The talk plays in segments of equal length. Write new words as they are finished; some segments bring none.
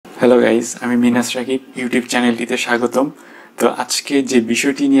Hello guys, আমি Minhaj Rakib YouTube চ্যানেলটিতে স্বাগতম। তো আজকে যে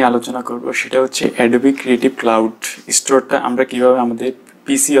বিষয়টি নিয়ে আলোচনা করব সেটা হচ্ছে অ্যাডোবি ক্রিয়েটিভ ক্লাউড স্টোরটা আমরা কিভাবে আমাদের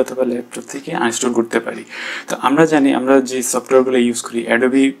পিসি অথবা ল্যাপটপ থেকে আনইনস্টল করতে পারি। তো আমরা জানি আমরা যে সফটওয়্যারগুলো ইউজ করি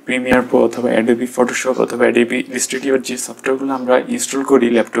অ্যাডোবি প্রিমিয়ার প্রো অথবা অ্যাডোবি ফটোশপ অথবা অ্যাডোবি ইলাস্ট্রেটরের যে সফটওয়্যারগুলো আমরা ইনস্টল করি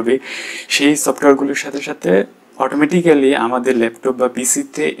ল্যাপটপে, সেই সফটওয়্যারগুলোর সাথে সাথে অটোমেটিক্যালি আমাদের ল্যাপটপ বা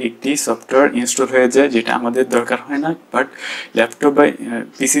পিসিতে একটি সফটওয়্যার ইনস্টল হয়ে যায়, যেটা আমাদের দরকার হয় না। বাট ল্যাপটপ বা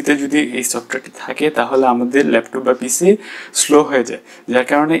পিসিতে যদি এই সফটওয়্যারটি থাকে তাহলে আমাদের ল্যাপটপ বা পিসি স্লো হয়ে যায়, যার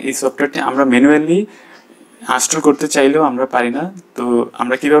কারণে এই সফটওয়্যারটি আমরা ম্যানুয়ালি আনস্টল করতে চাইলেও আমরা পারি না। তো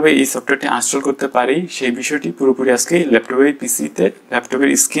আমরা কিভাবে এই সফটওয়্যারটি আনস্টল করতে পারি সেই বিষয়টি পুরোপুরি আজকে ল্যাপটপের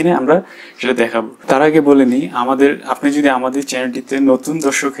স্ক্রিনে আমরা সেটা দেখাবো। তার আগে বলে নিই, আপনি যদি আমাদের চ্যানেলটিতে নতুন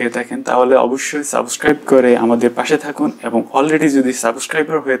দর্শক হয়ে থাকেন তাহলে অবশ্যই সাবস্ক্রাইব করে আমাদের পাশে থাকুন, এবং অলরেডি যদি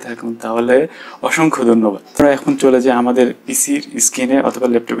সাবস্ক্রাইবার হয়ে থাকুন তাহলে অসংখ্য ধন্যবাদ। আমরা এখন চলে যাই আমাদের পিসির স্ক্রিনে অথবা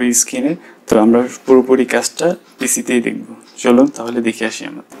ল্যাপটপের স্ক্রিনে। তো আমরা পুরোপুরি কাজটা পিসিতেই দেখব। চলুন তাহলে দেখে আসি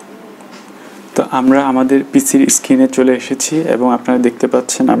আমরা। তো আমরা আমাদের পিসির স্ক্রিনে চলে এসেছি এবং আপনারা দেখতে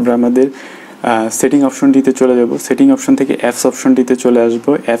পাচ্ছেন আমরা আমাদের সেটিং অপশনটিতে চলে যাব। সেটিং অপশন থেকে অ্যাপস অপশনটিতে চলে আসব।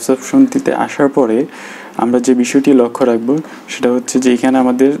 অ্যাপস অপশনটিতে আসার পরে আমরা যে বিষয়টি লক্ষ্য রাখব সেটা হচ্ছে যে এখানে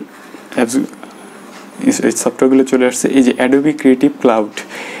আমাদের অ্যাপস সফটওয়্যারগুলো চলে আসছে। এই যে অ্যাডোবি ক্রিয়েটিভ ক্লাউড,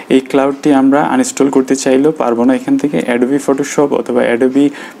 এই ক্লাউডটি আমরা আনইনস্টল করতে চাইলেও পারবো না। এখান থেকে অ্যাডোবি ফটোশপ অথবা অ্যাডোবি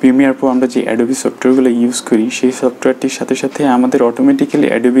প্রিমিয়ার প্রো আমরা যে অ্যাডোবি সফটওয়্যারগুলো ইউজ করি সেই সফটওয়্যারটির সাথে সাথে আমাদের অটোমেটিক্যালি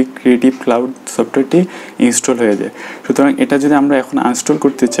অ্যাডোবি ক্রিয়েটিভ ক্লাউড সফটওয়্যারটি ইনস্টল হয়ে যায়। সুতরাং এটা যদি আমরা এখন আনইনস্টল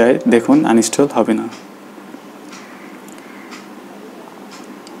করতে চাই, দেখুন আনইনস্টল হবে না।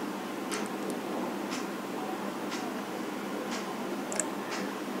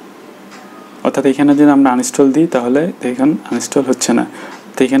 অর্থাৎ এখানে যদি আমরা আনইনস্টল দিই তাহলে দেখুন আনইনস্টল হচ্ছে না।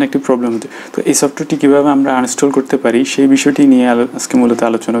 তো এখানে একটি প্রবলেম হচ্ছে। তো এই সফটওয়্যারটি কীভাবে আমরা আনইনস্টল করতে পারি সেই বিষয়টি নিয়ে আজকে মূলত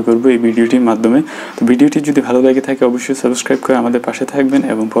আলোচনা করব এই ভিডিওটির মাধ্যমে। তো ভিডিওটি যদি ভালো লাগে থাকে অবশ্যই সাবস্ক্রাইব করে আমাদের পাশে থাকবেন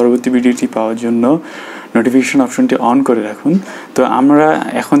এবং পরবর্তী ভিডিওটি পাওয়ার জন্য নোটিফিকেশন অপশনটি অন করে রাখুন। তো আমরা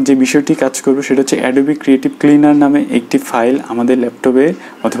এখন যে বিষয়টি কাজ করব সেটা হচ্ছে অ্যাডোবি ক্রিয়েটিভ ক্লিনার নামে একটি ফাইল আমাদের ল্যাপটপে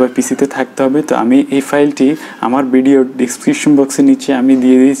অথবা পিসিতে থাকতে হবে। তো আমি এই ফাইলটি আমার ভিডিও ডিসক্রিপশন বক্সের নিচে আমি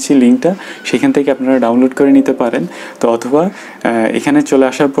দিয়ে দিচ্ছি লিঙ্কটা, সেখান থেকে আপনারা ডাউনলোড করে নিতে পারেন। তো অথবা এখানে চলে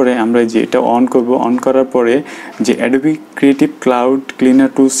আসার পরে আমরা যে এটা অন করব, অন করার পরে যে অ্যাডোবি ক্রিয়েটিভ ক্লাউড ক্লিনার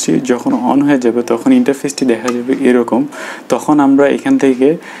টুলসটি যখন অন হয়ে যাবে তখন ইন্টারফেসটি দেখা যাবে এরকম। তখন আমরা এখান থেকে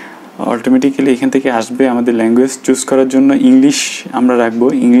অটোমেটিক্যালি এখান থেকে আসবে আমাদের ল্যাঙ্গুয়েজ চুজ করার জন্য ইংলিশ আমরা রাখবো।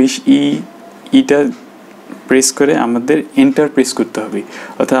 ইংলিশ ইটা প্রেস করে আমাদের এন্টার প্রেস করতে হবে।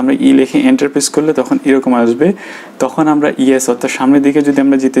 অর্থাৎ আমরা লিখে এন্টার প্রেস করলে তখন এরকম আসবে। তখন আমরা ইয়েস অর্থাৎ সামনের দিকে যদি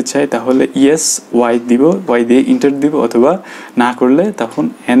আমরা যেতে চাই তাহলে ইয়েস ওয়াই দিব, ওয়াই দিয়ে এন্টার দিব, অথবা না করলে তখন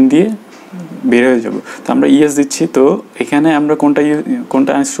এন দিয়ে বের হয়ে যাব। তো আমরা ইয়েস দিচ্ছি। তো এখানে আমরা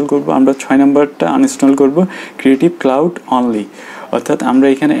কোনটা আনইনস্টল করব, আমরা 6 নম্বরটা আনইনস্টল করব, ক্রিয়েটিভ ক্লাউড অনলি। অর্থাৎ আমরা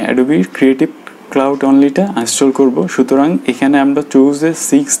এখানে অ্যাডোবির ক্রিয়েটিভ ক্লাউড অনলিটা ইনস্টল করব। সুতরাং এখানে আমরা চুজে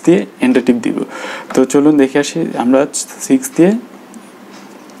 6 দিয়ে এন্টার টিপ দিব। তো চলুন দেখে আসি। আমরা 6 দিয়ে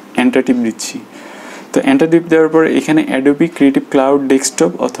এন্টার টিপ দিচ্ছি। তো এন্টার টিপ দেওয়ার পর এখানে অ্যাডোবি ক্রিয়েটিভ ক্লাউড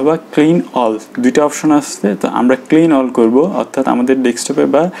ডেস্কটপ অথবা ক্লিন অল দুইটা অপশন আসছে। তো আমরা ক্লিন অল করব, অর্থাৎ আমাদের ডেস্কটপে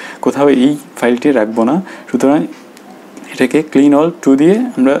বা কোথাও এই ফাইলটি রাখবো না। সুতরাং এটাকে ক্লিন অল 2 দিয়ে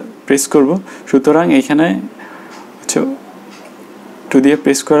আমরা প্রেস করব। সুতরাং এখানে হচ্ছে 2 দিয়ে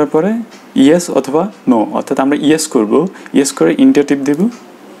প্রেস করার পরে ইয়েস অথবা নো, অর্থাৎ আমরা ইয়েস করব। ইয়েস করে এন্টার টিপ দেব,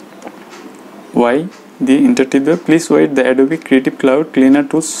 ওয়াই দিয়ে enter tip Dev. Please wait the Adobe creative cloud cleaner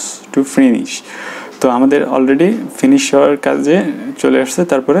tools to finish. তো আমাদের অলরেডি ফিনিশ হওয়ার কাজে চলে আসছে।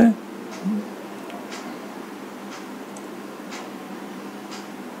 তারপরে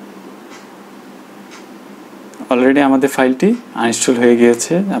অলরেডি আমাদের ফাইলটি আনইনস্টল হয়ে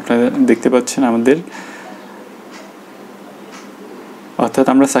গিয়েছে, আপনারা দেখতে পাচ্ছেন আমাদের। অর্থাৎ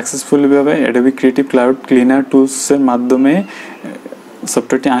আমরা সাকসেসফুলিভাবে অ্যাডোবি ক্রিয়েটিভ ক্লাউড ক্লিনার টুলসের মাধ্যমে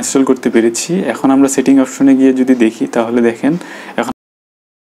সফটওয়্যারটি আনইনস্টল করতে পেরেছি। এখন আমরা সেটিং অপশনে গিয়ে যদি দেখি তাহলে দেখেন এখন